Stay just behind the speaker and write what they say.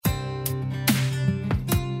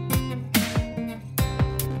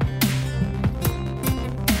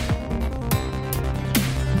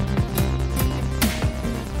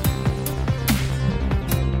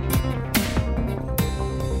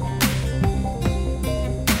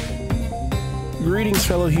Greetings,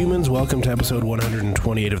 fellow humans. Welcome to episode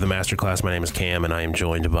 128 of the Masterclass. My name is Cam, and I am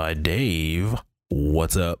joined by Dave.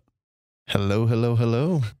 What's up? Hello, hello,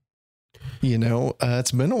 hello. You know,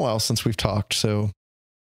 it's been a while since we've talked, so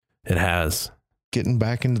It has. getting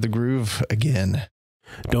back into the groove again.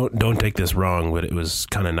 Don't take this wrong, but it was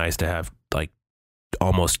kind of nice to have like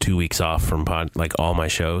almost 2 weeks off from all my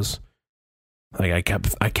shows. Like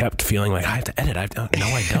I kept feeling like I have to edit. No,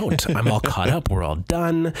 I don't. I'm all caught up. We're all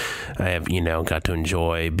done. I have, got to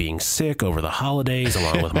enjoy being sick over the holidays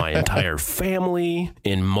along with my entire family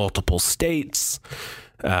in multiple states.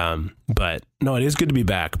 But no, it is good to be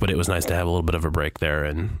back, but it was nice to have a little bit of a break there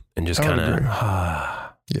and just kind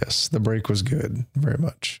of. Yes, the break was good. Very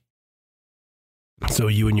much. So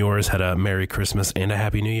you and yours had a Merry Christmas and a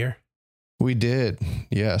Happy New Year? We did.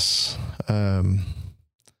 Yes.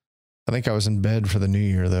 I think I was in bed for the New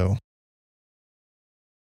Year, though.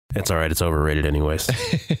 It's all right. It's overrated anyways,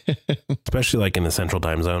 especially like in the central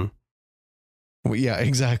time zone. Well, yeah,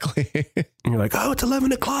 exactly. And you're like, oh, it's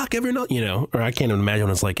 11 o'clock every night, or I can't imagine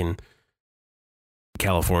what it's like in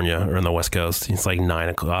California or on the West Coast. It's like 9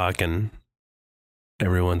 o'clock and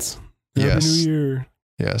everyone's Happy New Year.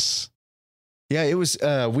 Yes. Yeah, it was,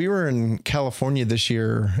 we were in California this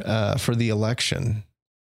year for the election.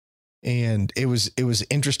 And it was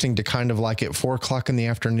interesting to kind of like at 4 o'clock in the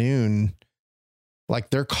afternoon, like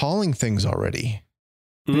they're calling things already.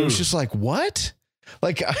 It was just like, what?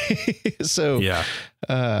 Like, so, yeah.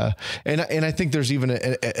 And I think there's even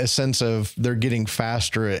a sense of they're getting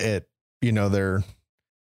faster at, their,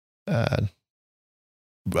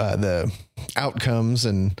 the outcomes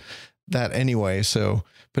and that anyway. So,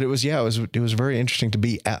 but it was very interesting to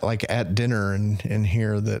be at dinner and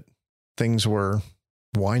hear that things were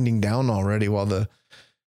winding down already while the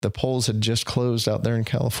polls had just closed out there in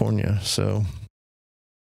California. So,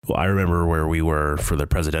 well, I remember where we were for the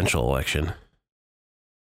presidential election.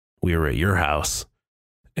 We were at your house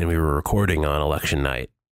and we were recording on election night.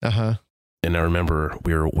 Uh-huh. And I remember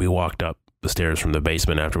we walked up the stairs from the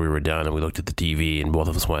basement after we were done and we looked at the TV and both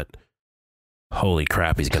of us went, holy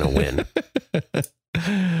crap, he's going to win.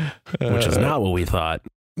 Which is not what we thought.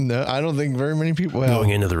 No, I don't think very many people going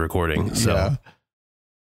into the recording. So yeah.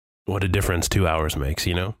 What a difference 2 hours makes,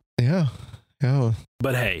 Yeah. Yeah.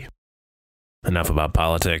 But hey, enough about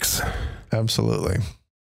politics. Absolutely.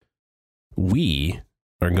 We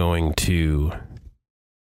are going to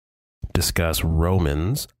discuss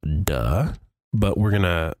Romans, but we're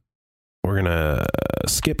gonna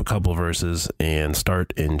skip a couple verses and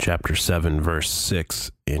start in chapter 7, verse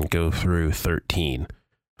 6, and go through 13.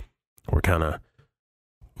 We're kind of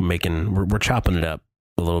we're chopping it up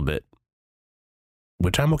a little bit,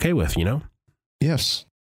 which I'm okay with, Yes.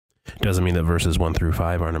 Doesn't mean that verses 1 through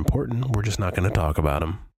 5 aren't important. We're just not going to talk about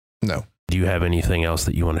them. No. Do you have anything else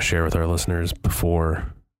that you want to share with our listeners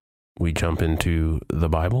before we jump into the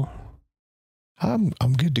Bible? I'm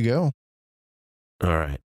good to go. All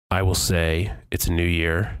right. I will say it's a new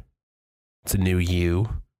year. It's a new you,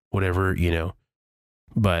 whatever,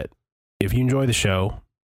 But if you enjoy the show,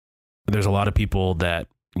 there's a lot of people that,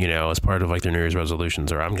 as part of like their New Year's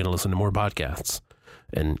resolutions, or I'm going to listen to more podcasts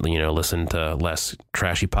and, listen to less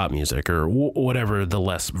trashy pop music or whatever the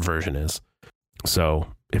less version is. So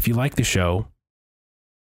if you like the show,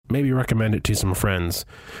 maybe recommend it to some friends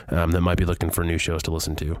that might be looking for new shows to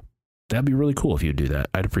listen to. That'd be really cool if you do that.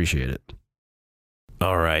 I'd appreciate it.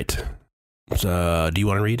 All right. So, do you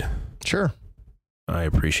want to read? Sure. I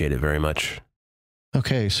appreciate it very much.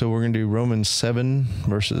 Okay, so we're going to do Romans 7,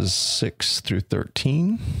 verses 6 through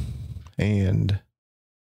 13. And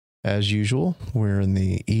as usual, we're in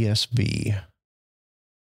the ESV.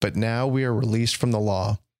 But now we are released from the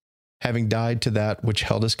law, having died to that which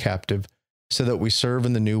held us captive, so that we serve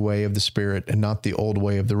in the new way of the Spirit and not the old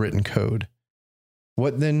way of the written code.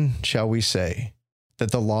 What then shall we say?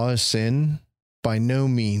 That the law is sin? By no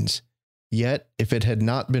means. Yet, if it had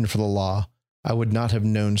not been for the law, I would not have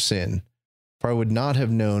known sin. For I would not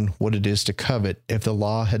have known what it is to covet if the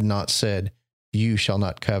law had not said, you shall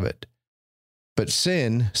not covet. But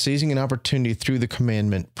sin, seizing an opportunity through the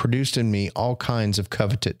commandment, produced in me all kinds of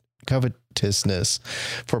covetousness.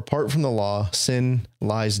 For apart from the law, sin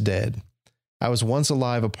lies dead. I was once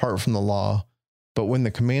alive apart from the law, but when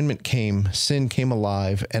the commandment came, sin came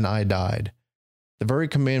alive and I died. The very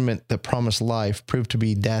commandment that promised life proved to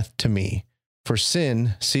be death to me. For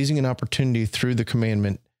sin, seizing an opportunity through the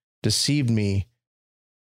commandment, deceived me,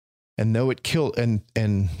 and though it killed and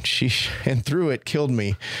through it killed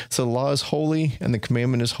me. So the law is holy, and the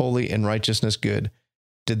commandment is holy, and righteousness good.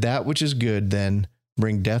 Did that which is good then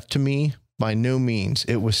bring death to me? By no means.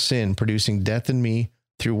 It was sin producing death in me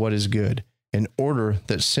through what is good, in order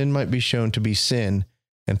that sin might be shown to be sin,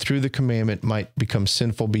 and through the commandment might become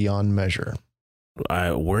sinful beyond measure.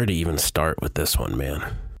 Where to even start with this one,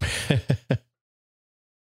 man?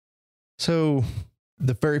 So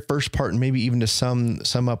the very first part, and maybe even to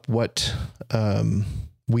sum up what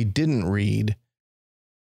we didn't read,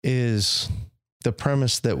 is the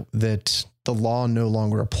premise that the law no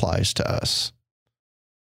longer applies to us.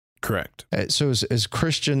 Correct. So as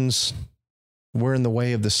Christians, we're in the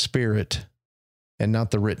way of the Spirit and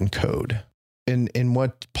not the written code. In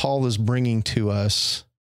what Paul is bringing to us,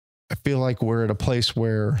 I feel like we're at a place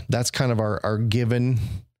where that's kind of our given.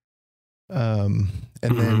 And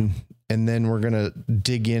then we're going to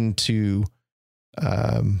dig into,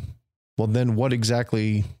 well, then what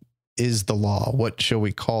exactly is the law? What shall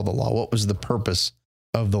we call the law? What was the purpose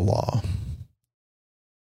of the law?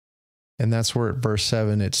 And that's where at verse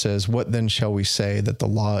 7, it says, what then shall we say, that the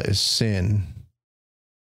law is sin?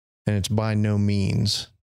 And it's by no means.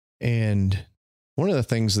 And one of the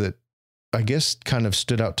things that I guess kind of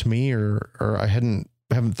stood out to me, or I haven't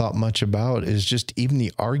thought much about, is just even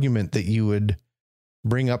the argument that you would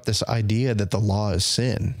bring up this idea that the law is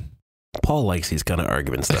sin. Paul likes these kind of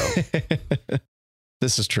arguments, though.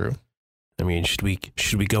 This is true. I mean, should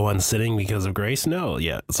we go on sinning because of grace? No.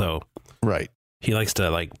 Yeah. So right. He likes to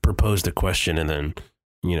like propose the question and then,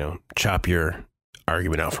 chop your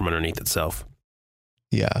argument out from underneath itself.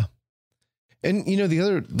 Yeah. And the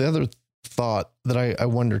other thought that I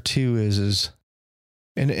wonder too is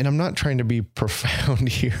and I'm not trying to be profound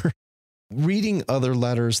here. Reading other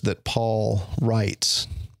letters that Paul writes,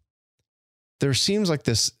 there seems like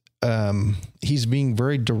this, he's being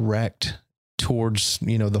very direct towards,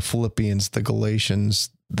 the Philippians, the Galatians,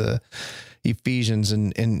 the Ephesians,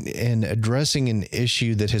 and addressing an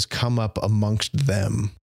issue that has come up amongst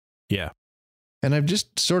them. Yeah. And I've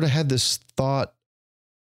just sort of had this thought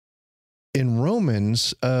in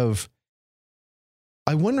Romans of,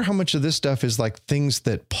 I wonder how much of this stuff is like things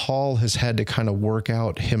that Paul has had to kind of work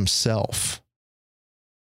out himself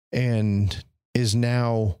and is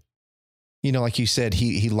now, like you said,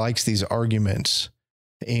 he likes these arguments,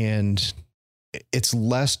 and it's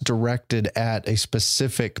less directed at a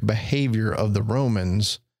specific behavior of the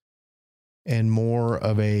Romans and more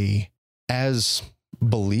of as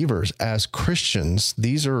believers, as Christians,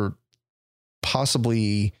 these are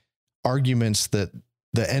possibly arguments that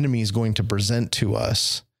the enemy is going to present to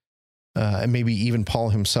us. And maybe even Paul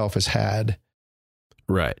himself has had.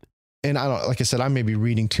 Right. And like I said, I may be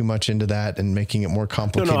reading too much into that and making it more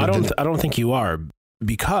complicated. No, I don't think you are,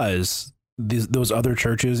 because those other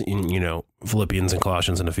churches in, Philippians and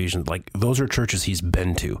Colossians and Ephesians, like those are churches he's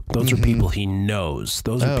been to. Those are people he knows.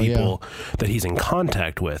 Those are people that he's in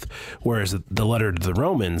contact with. Whereas the letter to the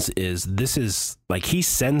Romans this is like, he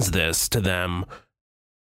sends this to them.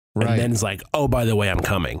 Right. And then it's like, oh, by the way, I'm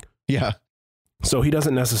coming. Yeah. So he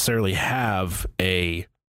doesn't necessarily have a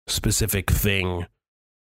specific thing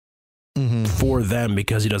for them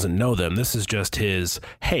because he doesn't know them. This is just his,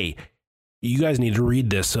 hey, you guys need to read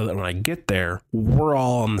this so that when I get there, we're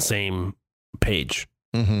all on the same page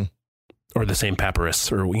or the same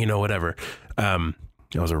papyrus or, whatever. That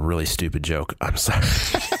was a really stupid joke. I'm sorry.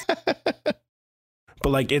 But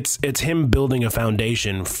like, it's him building a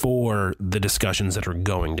foundation for the discussions that are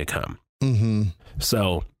going to come.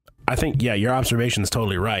 So I think, your observation is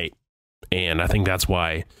totally right. And I think that's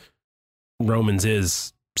why Romans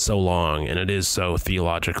is so long and it is so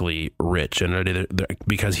theologically rich, and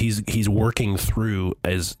because he's working through,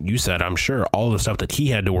 as you said, I'm sure, all the stuff that he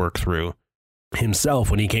had to work through himself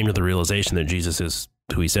when he came to the realization that Jesus is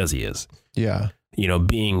who he says he is. Yeah.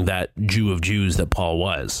 Being that Jew of Jews that Paul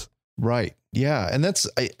was. Right. Yeah. And that's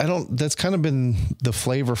kind of been the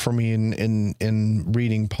flavor for me in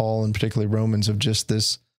reading Paul, and particularly Romans, of just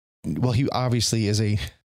this. Well, he obviously is a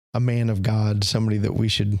man of God, somebody that we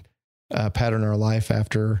should pattern our life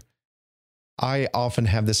after. I often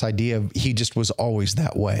have this idea of he just was always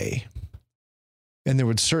that way. And there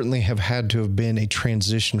would certainly have had to have been a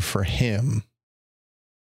transition for him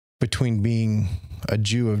between being a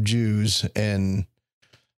Jew of Jews and,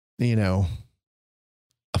 a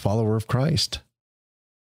follower of Christ.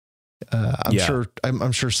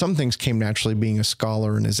 I'm sure some things came naturally, being a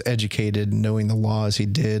scholar and as educated and knowing the law as he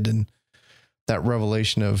did, and that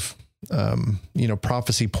revelation of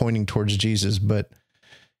prophecy pointing towards Jesus. But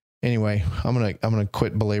anyway, I'm gonna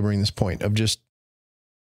quit belaboring this point of just.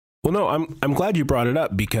 Well, no, I'm glad you brought it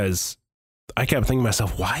up, because I kept thinking to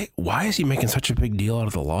myself, why is he making such a big deal out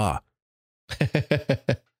of the law?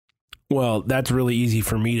 Well, that's really easy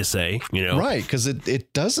for me to say, right? Because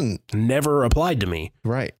it doesn't never applied to me,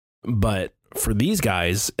 right? But for these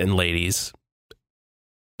guys and ladies,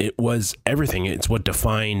 it was everything. It's what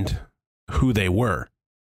defined who they were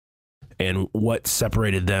and what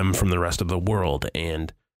separated them from the rest of the world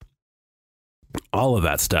and all of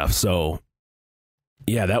that stuff. So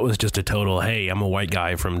yeah, that was just a total, hey, I'm a white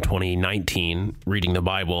guy from 2019 reading the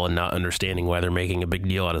Bible and not understanding why they're making a big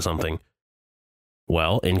deal out of something.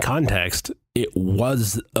 Well, in context, it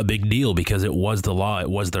was a big deal because it was the law. It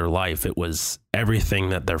was their life. It was everything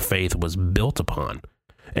that their faith was built upon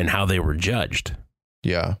and how they were judged.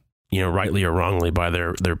 Yeah. Rightly or wrongly by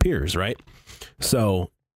their peers, right? So,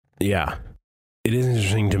 yeah, it is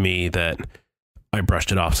interesting to me that I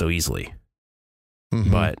brushed it off so easily.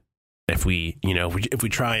 Mm-hmm. But if we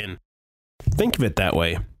try and think of it that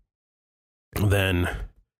way, then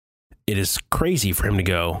it is crazy for him to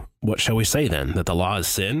go, what shall we say then? That the law is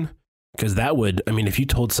sin? Because that would, if you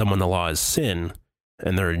told someone the law is sin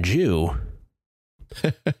and they're a Jew,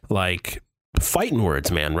 like fighting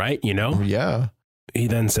words, man, right? Yeah. He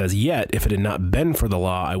then says, yet if it had not been for the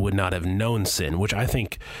law, I would not have known sin, which I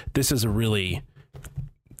think this is a really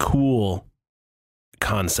cool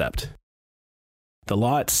concept. The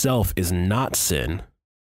law itself is not sin,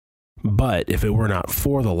 but if it were not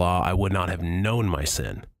for the law, I would not have known my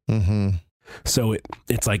sin. Mm-hmm. So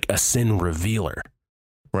it's like a sin revealer.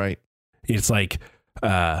 Right. It's like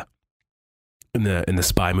in the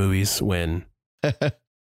spy movies when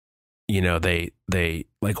they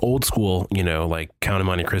like old school, like Count of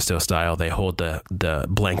Monte Cristo style, they hold the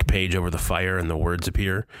blank page over the fire and the words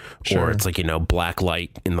appear. Sure. Or it's like, black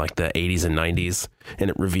light in like the 80s and 90s and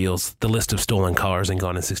it reveals the list of stolen cars and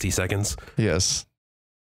Gone in 60 Seconds. Yes.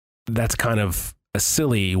 That's kind of a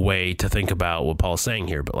silly way to think about what Paul's saying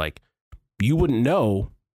here, but like you wouldn't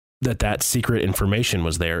know that secret information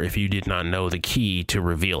was there if you did not know the key to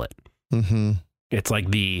reveal it. Mm-hmm. It's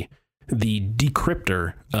like the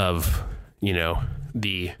decryptor of,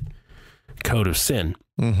 the code of sin.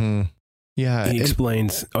 Mm-hmm. Yeah. He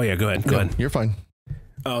explains, go ahead. You're fine.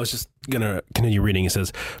 I was just going to continue reading. He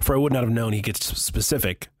says, for I would not have known, he gets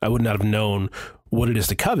specific. I would not have known what it is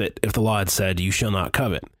to covet if the law had said, you shall not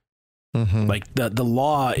covet. Mm-hmm. Like the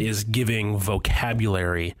law is giving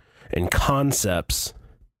vocabulary and concepts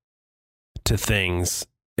to things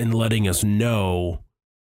and letting us know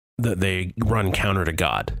that they run counter to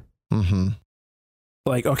God. Mm-hmm.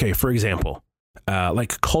 Like, okay, for example,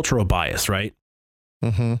 like cultural bias, right?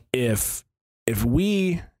 Mm-hmm. If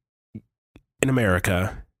we in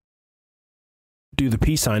America do the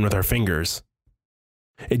peace sign with our fingers,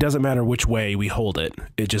 it doesn't matter which way we hold it.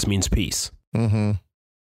 It just means peace. Mm-hmm.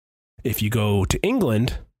 If you go to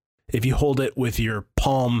England, if you hold it with your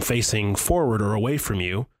palm facing forward or away from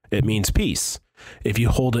you, it means peace. If you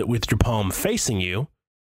hold it with your palm facing you,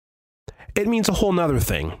 it means a whole nother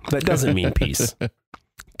thing that doesn't mean peace.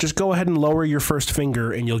 Just go ahead and lower your first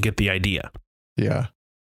finger and you'll get the idea. Yeah.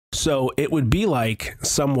 So it would be like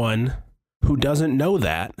someone who doesn't know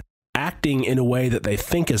that acting in a way that they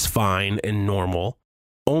think is fine and normal,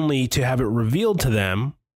 only to have it revealed to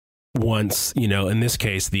them once, in this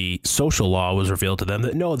case, the social law was revealed to them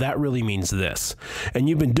that, no, that really means this. And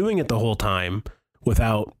you've been doing it the whole time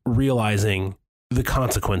without realizing the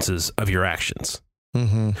consequences of your actions.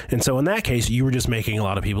 Mm-hmm. And so in that case, you were just making a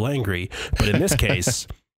lot of people angry. But in this case,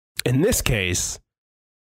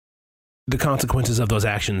 the consequences of those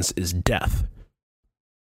actions is death.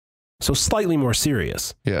 So slightly more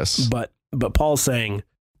serious. Yes. But Paul's saying,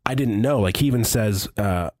 I didn't know. Like he even says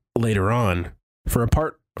later on, for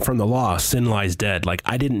apart from the law, sin lies dead. Like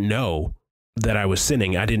I didn't know that I was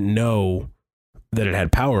sinning. I didn't know that it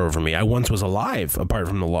had power over me. I once was alive apart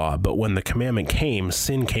from the law, but when the commandment came,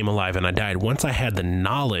 sin came alive and I died. Once I had the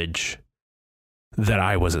knowledge that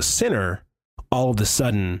I was a sinner, all of a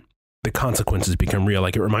sudden the consequences become real.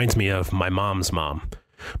 Like it reminds me of my mom's mom,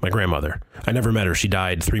 my grandmother. I never met her. She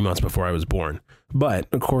died 3 months before I was born. But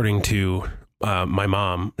according to my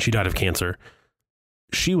mom, she died of cancer.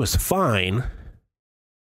 She was fine.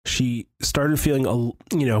 She started feeling,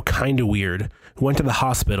 kind of weird, went to the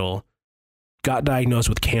hospital, got diagnosed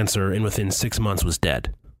with cancer, and within 6 months was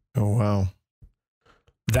dead. Oh, wow.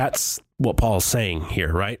 That's what Paul's saying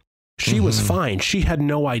here, right? She was fine. She had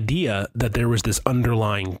no idea that there was this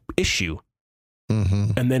underlying issue.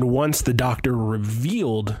 Mm-hmm. And then once the doctor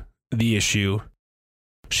revealed the issue,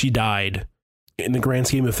 she died, in the grand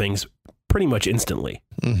scheme of things, pretty much instantly.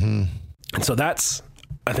 Mm-hmm. And so that's,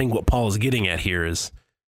 I think, what Paul is getting at here is,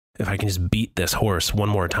 if I can just beat this horse one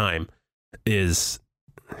more time, is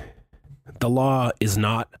the law is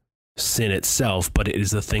not sin itself, but it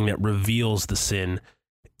is the thing that reveals the sin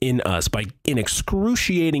in us by, in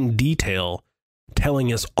excruciating detail,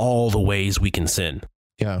 telling us all the ways we can sin.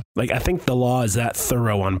 Yeah. Like, I think the law is that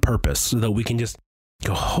thorough on purpose so that we can just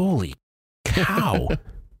Go, holy cow.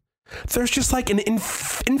 There's just like an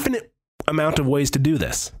infinite amount of ways to do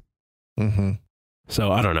this. Mm-hmm.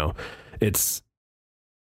 So I don't know. It's,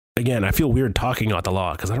 again, I feel weird talking about the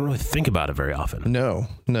law because I don't really think about it very often. No.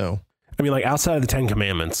 I mean, like outside of the 10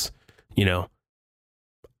 Commandments, you know,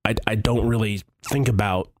 I don't really think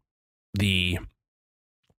about the,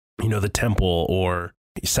 you know, the temple or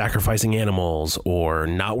sacrificing animals or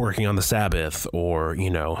not working on the Sabbath or, you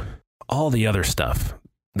know, all the other stuff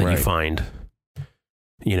that you find,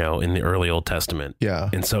 you know, in the early Old Testament. Yeah.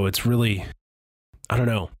 And so it's really, I don't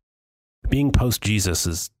know, being post Jesus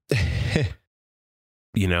is,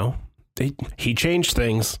 you know, he changed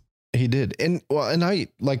things. He did. And I,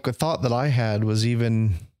 like, a thought that I had was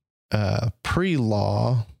even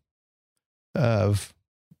pre-law of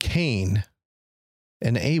Cain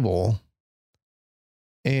and Abel.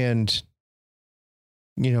 And,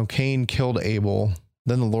 you know, Cain killed Abel.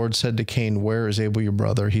 Then the Lord said to Cain, "Where is Abel, your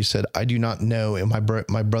brother?" He said, "I do not know. Am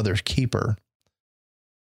my brother's keeper?"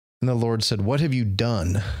 And the Lord said, "What have you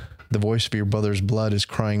done? The voice of your brother's blood is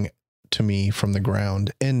crying to me from the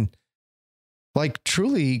ground." And like,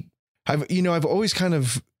 truly, I've always kind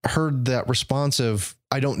of heard that response of,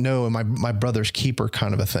 "I don't know. Am I my brother's keeper?"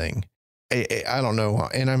 kind of a thing. I don't know.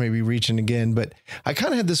 And I may be reaching again, but I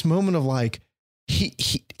kind of had this moment of like, he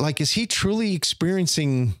like, is he truly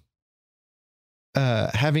experiencing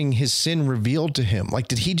having his sin revealed to him? Like,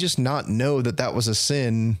 did he just not know that was a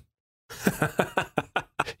sin?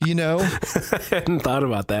 You know, I hadn't thought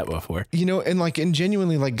about that before. You know, and like, and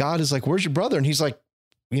genuinely, like, God is like, "Where's your brother?" And he's like,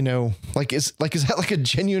 you know, like, is that like a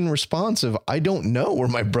genuine response of, "I don't know where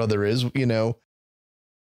my brother is," you know?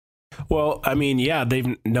 Well, I mean, yeah,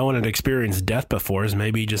 no one had experienced death before, so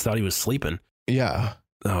maybe he just thought he was sleeping. Yeah.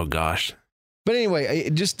 Oh gosh. But anyway,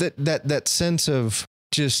 just that sense of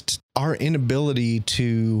just our inability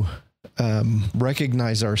to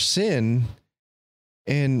recognize our sin.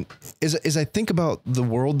 And as I think about the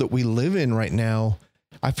world that we live in right now,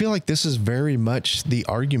 I feel like this is very much the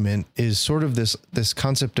argument, is sort of this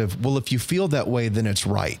concept of, well, if you feel that way, then it's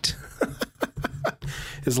right.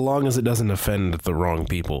 As long as it doesn't offend the wrong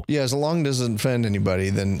people. Yeah, as long as it doesn't offend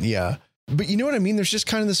anybody, then yeah. But you know what I mean? There's just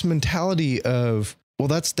kind of this mentality of, well,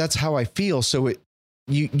 that's how I feel. So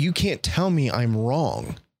you can't tell me I'm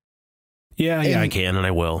wrong. Yeah, I can, and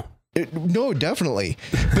I will. No, definitely.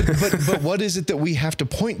 But what is it that we have to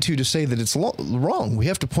point to say that it's wrong? We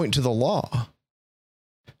have to point to the law.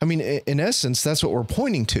 I mean, in essence, that's what we're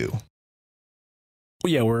pointing to.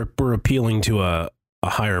 Yeah, we're appealing to a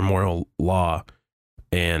higher moral law.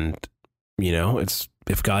 And, you know, it's,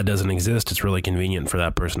 if God doesn't exist, it's really convenient for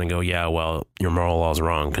that person to go, yeah, well, your moral law is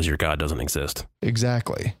wrong because your God doesn't exist.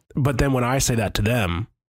 Exactly. But then when I say that to them,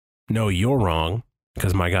 no, you're wrong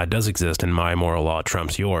because my God does exist and my moral law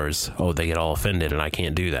trumps yours. Oh, they get all offended and I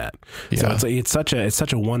can't do that. Yeah. So it's such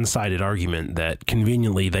a one-sided argument that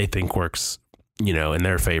conveniently they think works, you know, in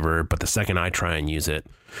their favor. But the second I try and use it,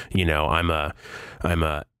 you know, I'm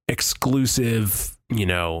a exclusive, you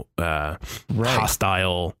know,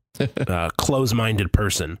 hostile, close-minded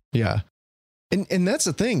person. Yeah. And that's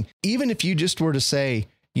the thing. Even if you just were to say,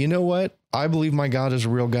 you know what, I believe my God is a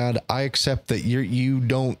real God. I accept that you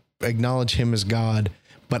don't acknowledge him as God,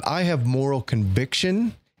 but I have moral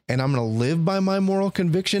conviction and I'm going to live by my moral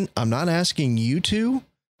conviction. I'm not asking you to,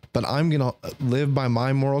 but I'm going to live by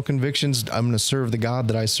my moral convictions. I'm going to serve the God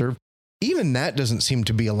that I serve. Even that doesn't seem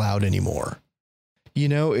to be allowed anymore. You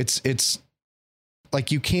know, it's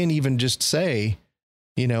like, you can't even just say,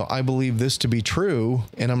 you know, I believe this to be true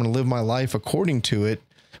and I'm going to live my life according to it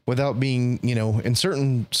without being, you know, in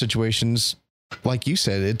certain situations, like you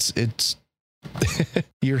said, it's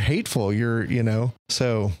you're hateful, you know,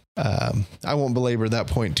 so I won't belabor that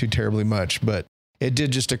point too terribly much, but it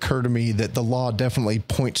did just occur to me that the law definitely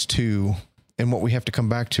points to, and what we have to come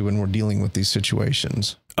back to when we're dealing with these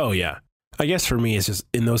situations. Oh yeah. I guess for me, it's just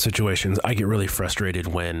in those situations, I get really frustrated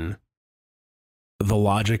when the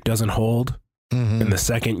logic doesn't hold. Mm-hmm. And the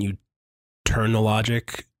second you turn the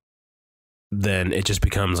logic, then it just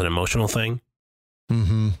becomes an emotional thing.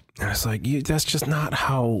 Mm-hmm. And it's like, that's just not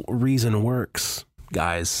how reason works,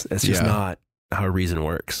 guys. That's just not how reason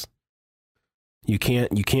works. You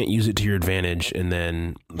can't use it to your advantage and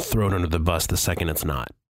then throw it under the bus the second it's not.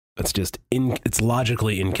 It's just it's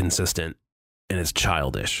logically inconsistent and it's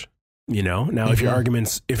childish. You know, now if your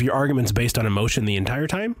argument's based on emotion the entire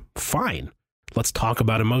time, fine. Let's talk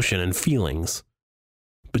about emotion and feelings,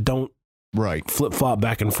 but don't flip flop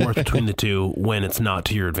back and forth between the two when it's not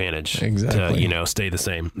to your advantage. Exactly. To, you know, stay the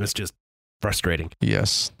same. It's just frustrating.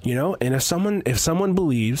 Yes. You know, and if someone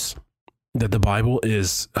believes that the Bible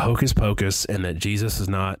is hocus pocus and that Jesus is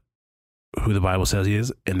not who the Bible says he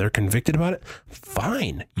is and they're convicted about it,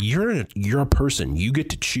 fine. You're a person. You get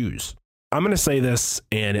to choose. I'm going to say this,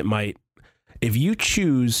 and it might, if you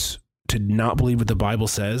choose to not believe what the Bible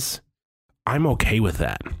says, I'm okay with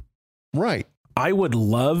that. Right. I would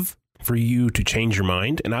love for you to change your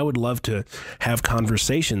mind, and I would love to have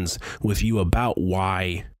conversations with you about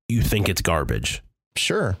why you think it's garbage.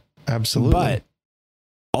 Sure. Absolutely. But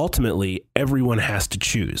ultimately, everyone has to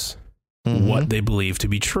choose what they believe to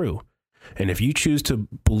be true. And if you choose to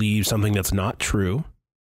believe something that's not true,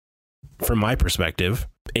 from my perspective,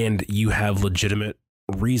 and you have legitimate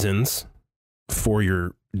reasons for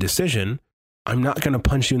your decision, I'm not going to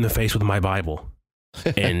punch you in the face with my Bible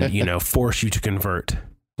and, force you to convert.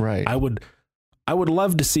 Right. I would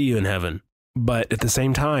love to see you in heaven, but at the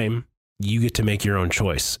same time, you get to make your own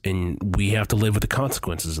choice, and we have to live with the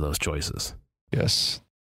consequences of those choices. Yes.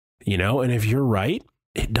 And if you're right,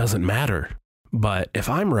 it doesn't matter. But if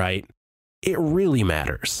I'm right, it really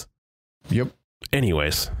matters. Yep.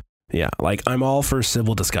 Anyways, yeah, like I'm all for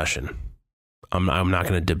civil discussion. I'm not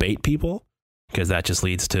going to debate people because that just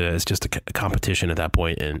leads to, it's just a competition at that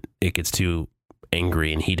point and it gets too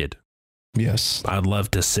angry and heated. Yes. I'd love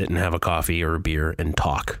to sit and have a coffee or a beer and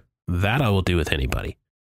talk. That I will do with anybody.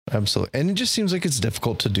 Absolutely. And it just seems like it's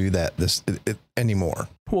difficult to do that anymore.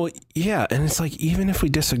 Well, yeah. And it's like, even if we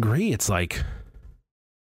disagree, it's like,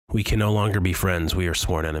 we can no longer be friends. We are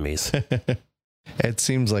sworn enemies. It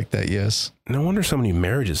seems like that, yes. No wonder so many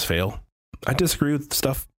marriages fail. I disagree with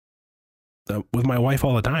stuff with my wife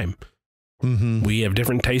all the time. Mm-hmm. We have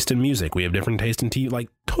different taste in music. We have different taste in TV, like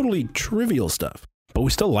totally trivial stuff. But we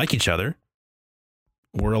still like each other.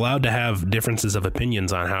 We're allowed to have differences of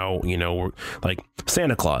opinions on how, we're like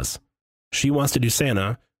Santa Claus. She wants to do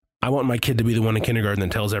Santa. I want my kid to be the one in kindergarten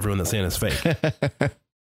that tells everyone that Santa's fake.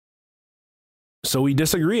 So we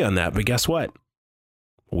disagree on that, but guess what?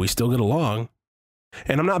 We still get along.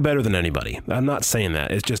 And I'm not better than anybody. I'm not saying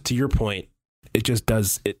that. It's just, to your point, it just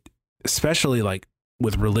does it, especially like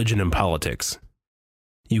with religion and politics.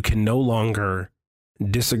 You can no longer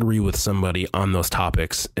disagree with somebody on those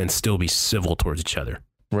topics and still be civil towards each other.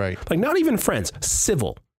 Right. Like not even friends,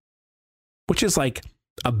 civil, which is like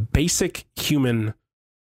a basic human,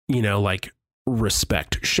 like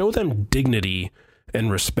respect. Show them dignity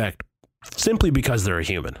and respect simply because they're a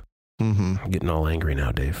human. Mm-hmm. I'm getting all angry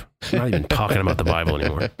now, Dave. I'm not even talking about the Bible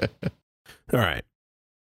anymore. All right.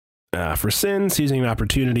 For sin, seizing an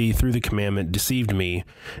opportunity through the commandment deceived me,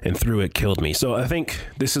 and through it killed me. So I think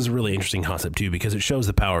this is a really interesting concept too, because it shows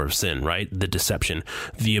the power of sin, right? The deception,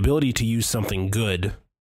 the ability to use something good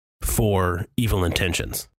for evil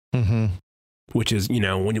intentions. Mm-hmm. Which is,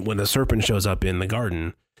 when the serpent shows up in the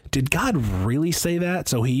garden, did God really say that?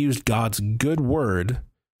 So he used God's good word,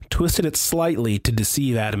 twisted it slightly to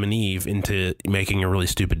deceive Adam and Eve into making a really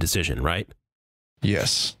stupid decision, right?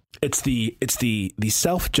 Yes. It's the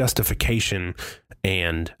self-justification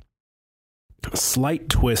and slight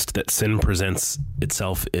twist that sin presents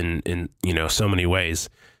itself in so many ways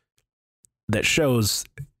that shows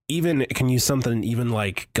even it can use something even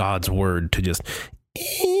like God's word to just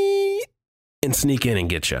and sneak in and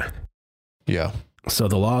get you. Yeah. So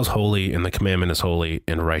the law is holy and the commandment is holy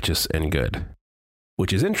and righteous and good,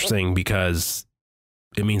 which is interesting because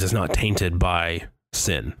it means it's not tainted by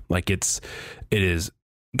sin. Like it is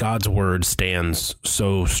God's word stands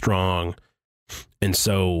so strong and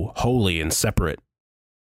so holy and separate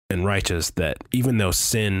and righteous that even though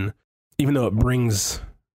it brings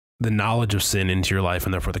the knowledge of sin into your life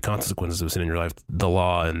and therefore the consequences of sin in your life, the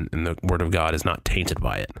law and the word of God is not tainted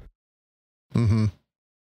by it. Mm-hmm.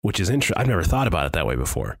 Which is interesting. I've never thought about it that way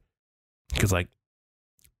before. Because like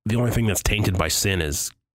the only thing that's tainted by sin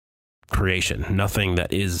is creation. Nothing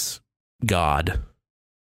that is God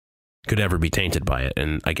could ever be tainted by it.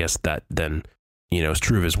 And I guess that then, is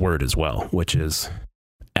true of his word as well, which is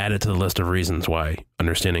added to the list of reasons why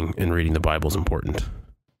understanding and reading the Bible is important.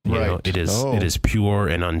 Right. It is pure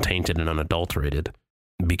and untainted and unadulterated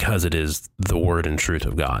because it is the word and truth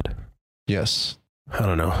of God. Yes. I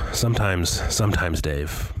don't know. Sometimes,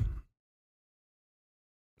 Dave,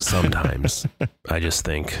 sometimes I just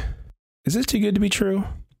think, is this too good to be true?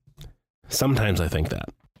 Sometimes I think that.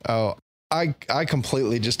 Oh, I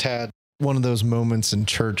completely just had one of those moments in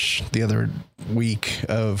church the other week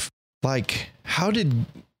of like, how did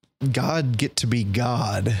God get to be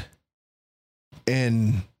God?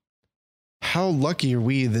 And how lucky are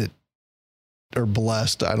we that are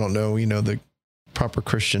blessed? I don't know, the proper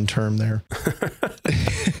Christian term there.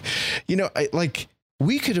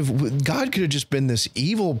 God could have just been this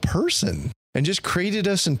evil person and just created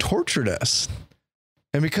us and tortured us.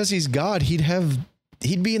 And because he's God,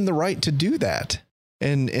 he'd be in the right to do that.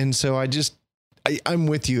 And so I'm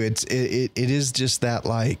with you. It is just that,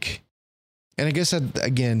 like, and I guess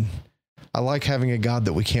again, I like having a God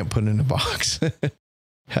that we can't put in a box.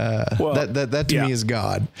 That to me is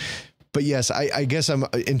God. But yes, I guess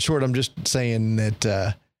in short, I'm just saying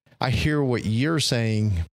that I hear what you're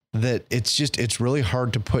saying, that it's really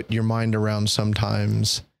hard to put your mind around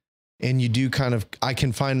sometimes. And you do I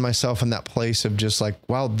can find myself in that place of just like,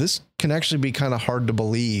 wow, this can actually be kind of hard to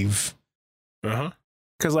believe.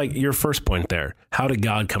 Because like your first point there, how did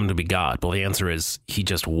God come to be God? Well, the answer is he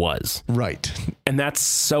just was. Right. And that's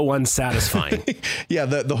so unsatisfying. Yeah.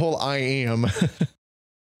 The whole I am.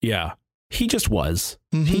 Yeah. He just was.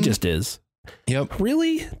 Mm-hmm. He just is. Yep.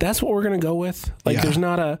 Really? That's what we're going to go with? Like there's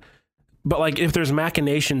not but like if there's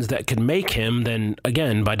machinations that could make him, then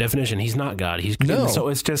again, by definition, he's not God. No. So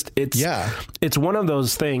it's one of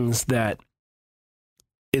those things that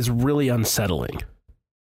is really unsettling.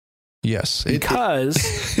 Yes.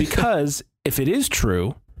 Because if it is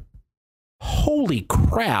true, holy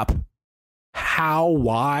crap,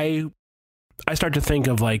 why? I start to think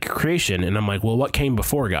of like creation and I'm like, well, what came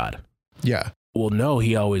before God? Yeah. Well, no,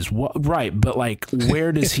 he always was. Right. But like,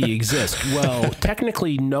 where does he exist? Well,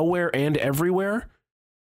 technically nowhere and everywhere.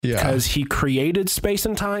 Yeah. Because he created space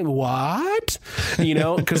and time. What?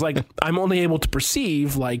 Because like I'm only able to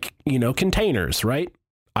perceive like, containers, right?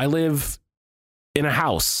 I live in a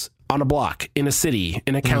house, on a block, in a city,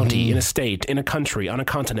 in a county, in a state, in a country, on a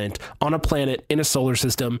continent, on a planet, in a solar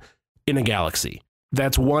system, in a galaxy.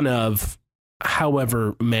 That's one of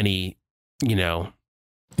however many,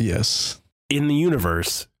 yes, in the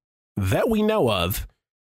universe that we know of.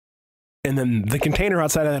 And then the container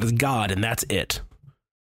outside of that is God, and that's it.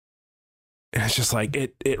 And it's just like,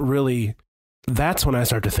 it really, that's when I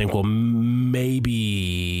start to think, well,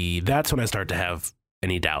 maybe that's when I start to have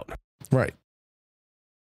any doubt. Right.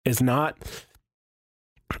 It's not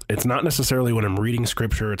necessarily when I'm reading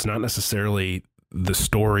scripture. It's not necessarily the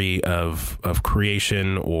story of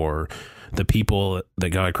creation or the people that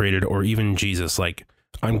God created or even Jesus. Like,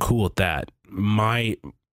 I'm cool with that.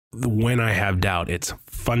 When I have doubt, it's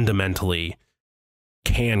fundamentally,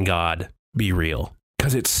 can God be real?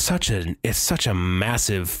 Because it's such a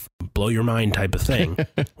massive blow your mind type of thing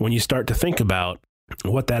when you start to think about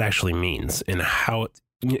what that actually means and how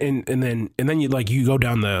and then you go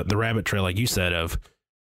down the rabbit trail, like you said, of,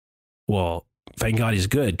 well, thank God he's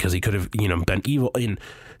good, because he could have been evil, and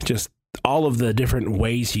just all of the different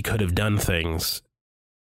ways he could have done things.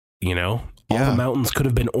 All the mountains could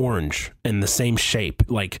have been orange in the same shape,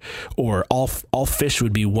 like, or all fish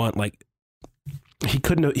would be one. Like, he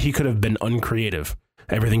could have been uncreative.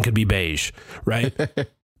 Everything could be beige, right?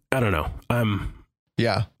 I don't know.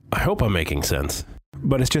 I hope I'm making sense,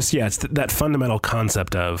 but it's just, it's that fundamental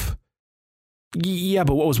concept of, but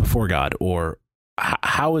what was before God, or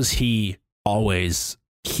how is he always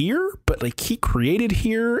here? But like he created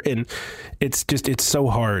here, and it's so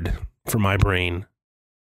hard for my brain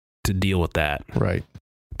to deal with that. Right.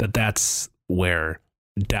 That's where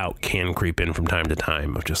doubt can creep in from time to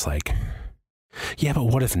time, of just like, but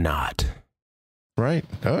what if not? Right.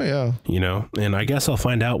 Oh yeah. And I guess I'll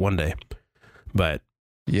find out one day, but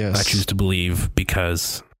yes, I choose to believe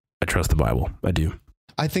because I trust the Bible. I do.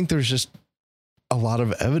 I think there's just a lot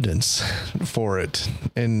of evidence for it,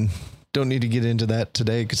 and don't need to get into that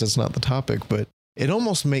today because that's not the topic, but it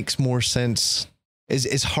almost makes more sense.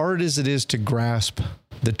 As hard as it is to grasp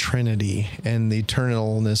the Trinity and the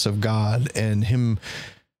eternalness of God and him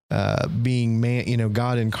being man,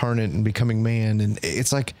 God incarnate and becoming man. And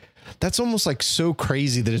it's like, that's almost like so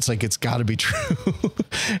crazy that it's like, it's gotta be true.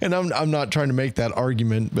 And I'm not trying to make that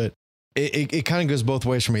argument, but it kind of goes both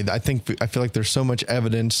ways for me. I feel like there's so much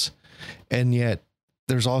evidence, and yet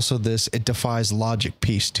there's also this, it defies logic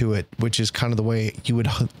piece to it, which is kind of the way you would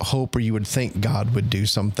hope, or you would think God would do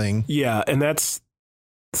something. Yeah. And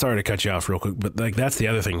sorry to cut you off real quick, but like, that's the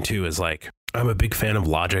other thing too, is like, I'm a big fan of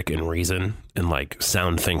logic and reason and like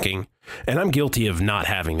sound thinking. And I'm guilty of not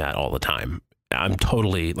having that all the time. I'm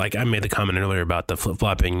totally, like, I made the comment earlier about the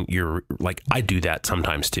flip-flopping. I do that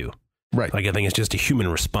sometimes too. Right. Like, I think it's just a human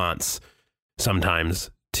response sometimes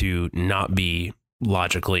to not be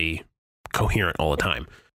logically coherent all the time.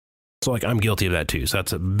 So like, I'm guilty of that too. So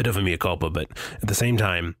that's a bit of a mea culpa, but at the same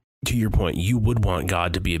time, to your point, you would want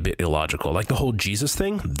God to be a bit illogical. Like the whole Jesus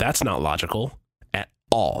thing, that's not logical at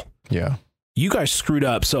all. Yeah. You guys screwed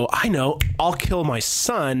up, so I know I'll kill my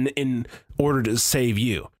son in order to save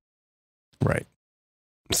you. Right.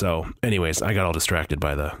 So anyways, I got all distracted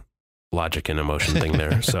by the logic and emotion thing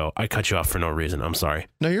there. So I cut you off for no reason. I'm sorry.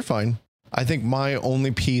 No, you're fine. I think my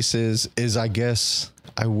only piece is I guess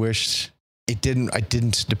I wish I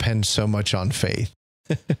didn't depend so much on faith.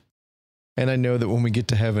 And I know that when we get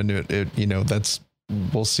to heaven,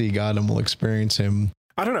 we'll see God and we'll experience him.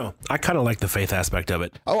 I don't know. I kind of like the faith aspect of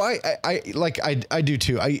it. Oh, I do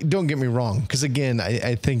too. Don't get me wrong. Because again,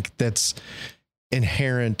 I think that's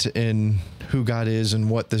inherent in who God is and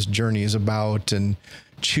what this journey is about and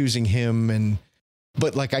choosing him.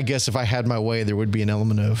 But like, I guess if I had my way, there would be an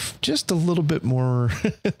element of just a little bit more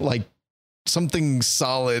like something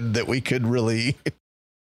solid that we could really,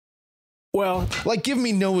 well, like, give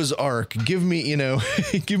me Noah's Ark, give me,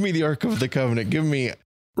 give me the Ark of the Covenant, give me.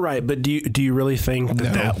 Right. But do you really think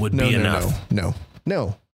that would be enough?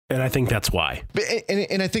 No. And I think that's why. But,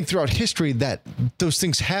 and I think throughout history that those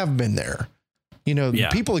things have been there.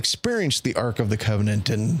 People experienced the Ark of the Covenant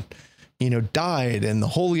and, died in the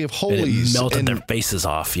Holy of Holies. And it melted their faces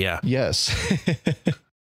off. Yeah. Yes.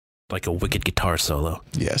 Like a wicked guitar solo.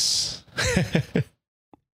 Yes.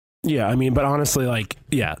 Yeah. I mean, but honestly, like,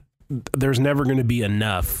 yeah, there's never going to be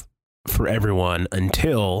enough for everyone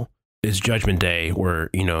until it's Judgment Day, where,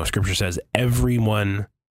 Scripture says everyone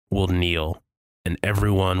will kneel and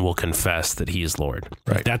everyone will confess that he is Lord.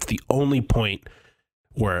 Right. That's the only point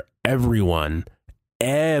where everyone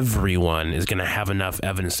is going to have enough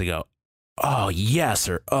evidence to go, oh, yes,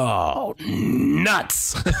 or oh,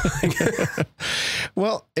 nuts.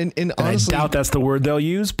 Well, and honestly, I doubt that's the word they'll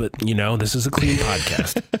use, but, this is a clean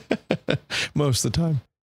podcast. Most of the time.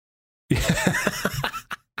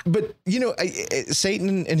 But,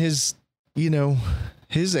 Satan and his,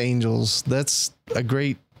 his angels, that's a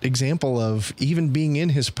great example of even being in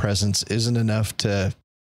his presence isn't enough to,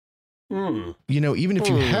 even if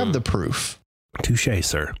you have the proof. Touché,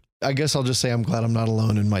 sir. I guess I'll just say I'm glad I'm not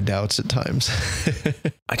alone in my doubts at times.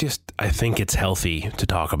 I think it's healthy to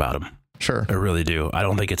talk about them. Sure. I really do. I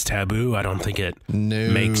don't think it's taboo. I don't think it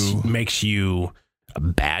makes you a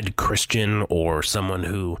bad Christian or someone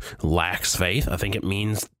who lacks faith. I think it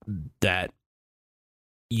means that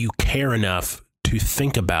you care enough to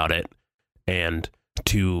think about it and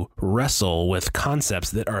to wrestle with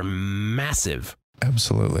concepts that are massive.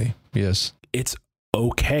 Absolutely. Yes. It's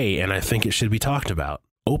okay. And I think it should be talked about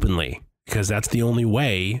openly, because that's the only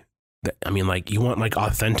way that, you want like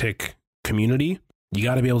authentic community, you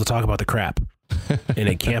got to be able to talk about the crap and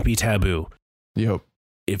it can't be taboo. Yep.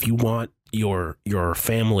 If you want your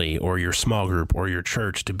family or your small group or your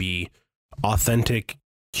church to be authentic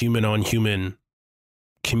human on human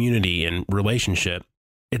community and relationship,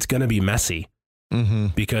 it's going to be messy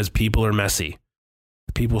because people are messy.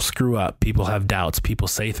 People screw up. People have doubts. People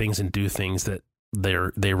say things and do things that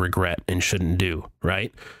they regret and shouldn't do.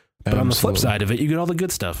 Right. But on the flip side of it, you get all the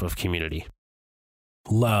good stuff of community,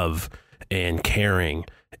 love and caring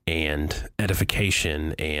and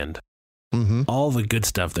edification and all the good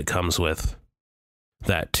stuff that comes with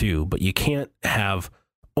that too. But you can't have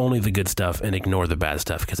only the good stuff and ignore the bad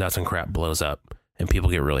stuff, because that's when crap blows up and people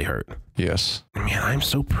get really hurt. Yes. Man, I'm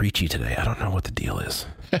so preachy today. I don't know what the deal is.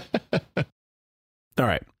 All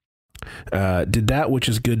right. Did that which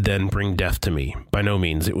is good then bring death to me? By no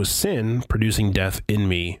means. It was sin producing death in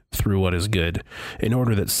me through what is good, in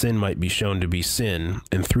order that sin might be shown to be sin,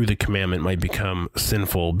 and through the commandment might become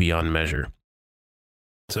sinful beyond measure.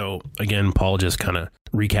 So again, Paul just kind of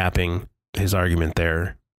recapping his argument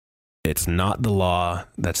there. It's not the law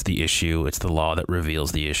that's the issue. It's the law that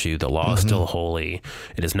reveals the issue. The law is still holy.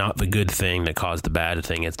 It is not the good thing that caused the bad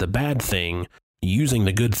thing. It's the bad thing using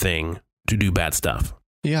the good thing to do bad stuff.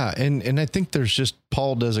 Yeah. And I think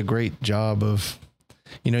Paul does a great job of,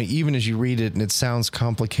 even as you read it and it sounds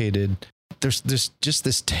complicated, there's just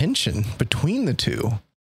this tension between the two.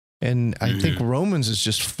 And I think Romans is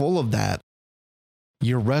just full of that.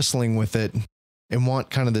 You're wrestling with it and want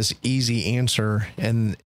kind of this easy answer.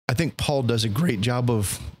 And I think Paul does a great job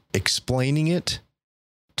of explaining it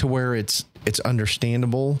to where it's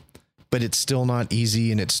understandable, but it's still not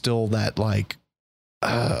easy. And it's still that like,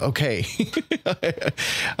 okay.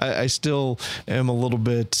 I still am a little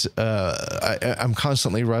bit, I'm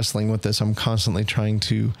constantly wrestling with this. I'm constantly trying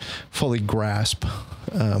to fully grasp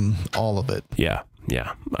all of it. Yeah.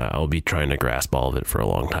 Yeah. I'll be trying to grasp all of it for a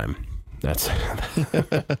long time.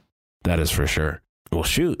 That is for sure. Well,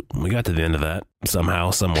 shoot, we got to the end of that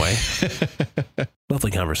somehow, some way.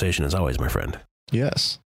 Lovely conversation as always, my friend.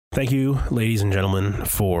 Yes. Thank you, ladies and gentlemen,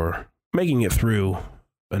 for making it through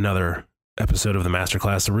another episode of the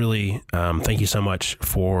Masterclass. Really, thank you so much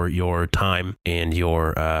for your time and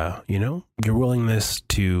your willingness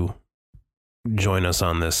to join us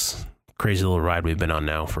on this crazy little ride we've been on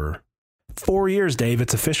now for 4 years, Dave.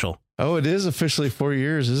 It's official. Oh, it is officially 4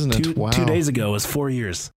 years, isn't it? Wow. 2 days ago was 4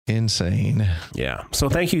 years. Insane. Yeah. So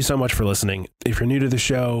thank you so much for listening. If you're new to the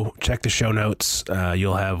show, check the show notes.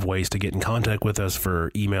 You'll have ways to get in contact with us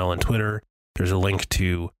for email and Twitter. There's a link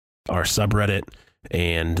to our subreddit,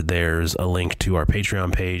 and there's a link to our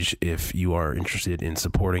Patreon page if you are interested in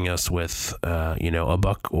supporting us with,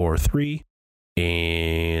 $1 or $3.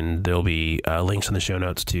 And there'll be links in the show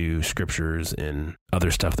notes to scriptures and other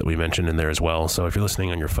stuff that we mentioned in there as well. So if you're listening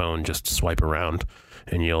on your phone, just swipe around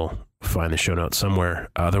and you'll find the show notes somewhere.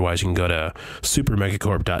 Otherwise, you can go to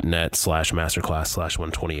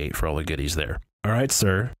supermegacorp.net/masterclass/128 for all the goodies there. All right,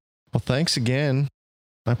 sir. Well, thanks again.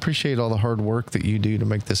 I appreciate all the hard work that you do to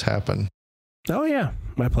make this happen. Oh, yeah.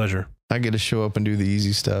 My pleasure. I get to show up and do the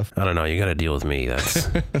easy stuff. I don't know. You got to deal with me. That's...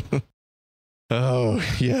 Oh,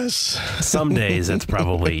 yes. Some days that's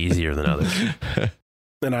probably easier than others.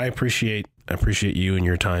 And I appreciate you and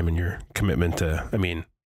your time and your commitment to,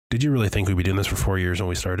 did you really think we'd be doing this for 4 years when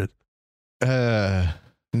we started?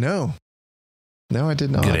 No. No, I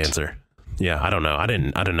did not. Good answer. Yeah, I don't know. I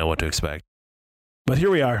didn't know what to expect. But here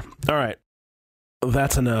we are. All right.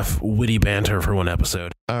 That's enough witty banter for one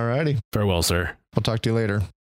episode. All righty. Farewell, sir. I'll talk to you later.